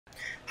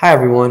Hi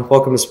everyone,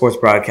 welcome to Sports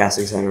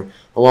Broadcasting Center.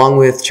 Along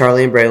with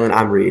Charlie and Braylon,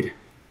 I'm Reed.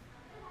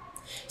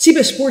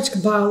 CBS Sports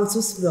compiled its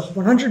list of the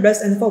 100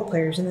 best NFL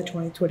players in the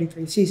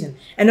 2023 season,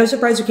 and no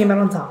surprise who came out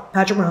on top.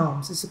 Patrick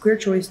Mahomes is the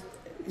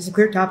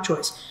clear top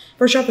choice.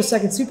 First off, a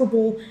second Super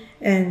Bowl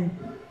and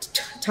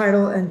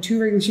title and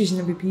 2 regular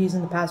season MVPs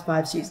in the past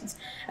 5 seasons.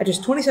 At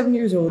just 27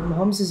 years old,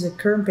 Mahomes is at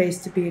current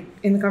pace to be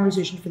in the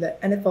conversation for the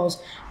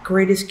NFL's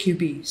greatest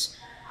QBs.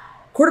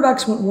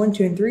 Quarterbacks went 1,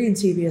 2, and 3 in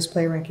CBS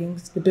Play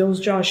rankings. The Bills'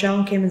 Josh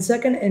Allen came in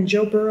second, and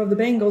Joe Burrow of the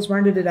Bengals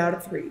rounded it out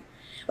at 3.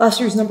 Last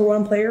year's number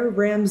 1 player,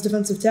 Rams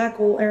defensive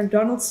tackle Aaron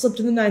Donald, slipped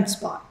to the 9th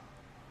spot.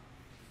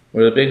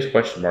 One of the biggest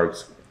question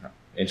marks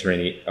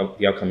entering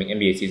the upcoming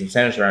NBA season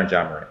centers around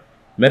Ja Morant.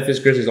 Memphis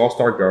Grizzlies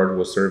All-Star guard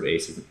will serve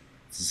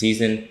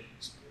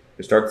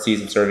start the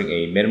season serving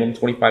a minimum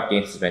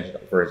 25-game suspension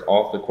for his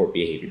off-the-court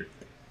behavior.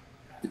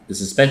 The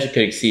suspension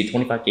could exceed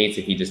 25 games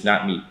if he does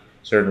not meet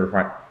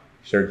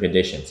certain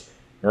conditions.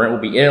 Morant will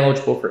be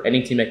ineligible for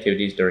any team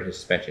activities during his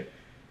suspension.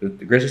 The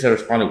Grizzlies have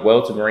responded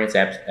well to Morant's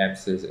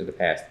absences in the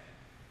past.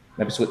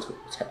 Memphis went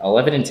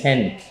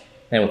 11-10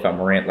 without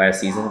Morant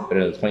last season, but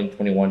in the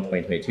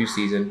 2021-2022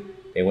 season,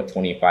 they went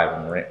 20-5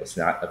 and Morant was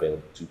not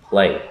available to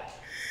play.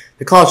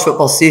 The college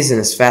football season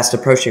is fast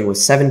approaching with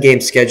 7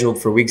 games scheduled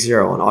for Week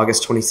 0 on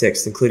August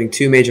 26th, including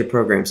 2 major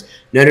programs,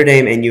 Notre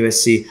Dame and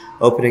USC,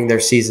 opening their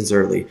seasons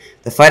early.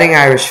 The Fighting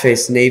Irish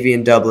face Navy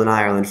in Dublin,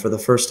 Ireland for the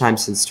first time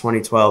since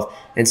 2012,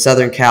 and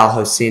Southern Cal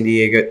hosts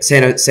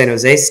San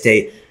Jose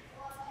State.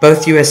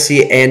 Both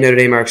USC and Notre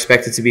Dame are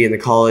expected to be in the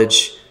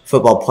college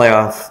football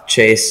playoff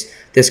chase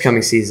this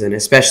coming season,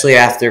 especially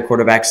after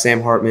quarterback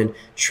Sam Hartman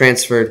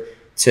transferred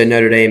to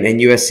Notre Dame and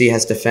USC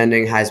has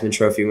defending Heisman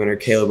Trophy winner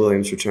Caleb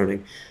Williams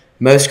returning.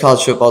 Most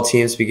college football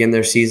teams begin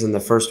their season the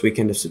first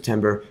weekend of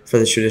September for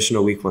the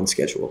traditional Week 1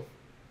 schedule.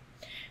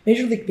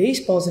 Major League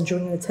Baseball is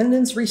enjoying an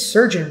attendance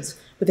resurgence,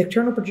 with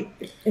internal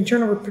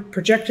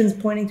projections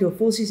pointing to a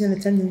full season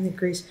attendance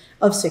increase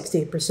of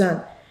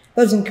 68%.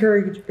 That is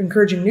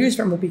encouraging news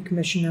from MLB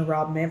Commissioner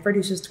Rob Manfred,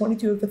 who says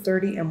 22 of the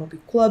 30 MLB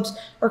clubs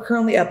are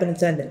currently up in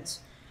attendance.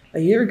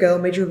 A year ago,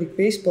 Major League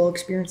Baseball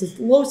experienced its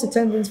lowest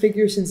attendance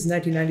figure since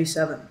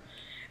 1997.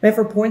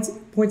 Manfred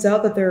points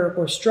out that there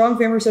were strong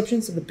fan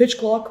receptions of the pitch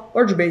clock,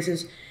 larger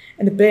bases,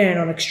 and a ban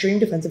on extreme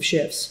defensive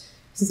shifts.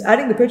 Since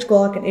adding the pitch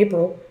clock in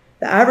April,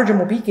 the average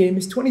MLB game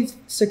is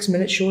 26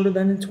 minutes shorter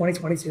than in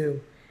 2022.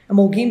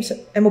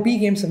 MLB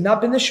games have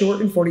not been this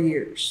short in 40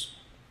 years.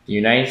 The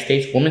United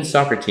States women's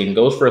soccer team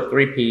goes for a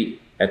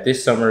three-peat at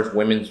this summer's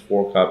Women's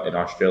World Cup in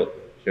Australia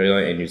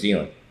and New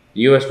Zealand.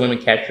 The U.S. women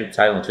captured the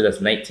title in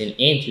 2019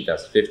 and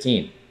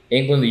 2015.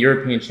 England, the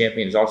European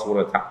champion, is also one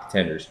of the top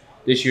contenders.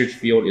 This year's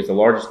field is the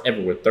largest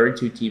ever, with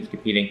 32 teams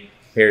competing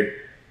compared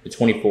to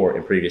 24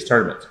 in previous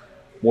tournaments.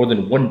 More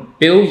than 1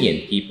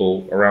 billion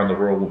people around the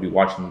world will be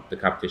watching the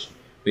competition.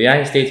 The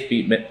United States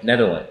beat the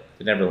Netherlands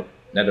in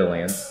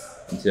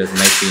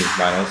 2019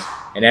 finals,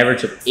 an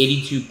average of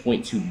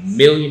 82.2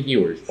 million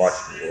viewers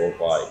watching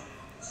worldwide.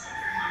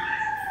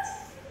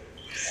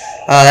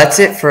 That's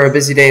it for a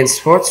busy day in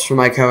sports. For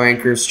my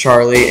co-anchors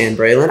Charlie and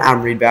Braylon,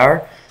 I'm Reed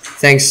Bauer.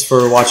 Thanks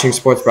for watching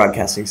Sports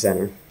Broadcasting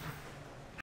Center.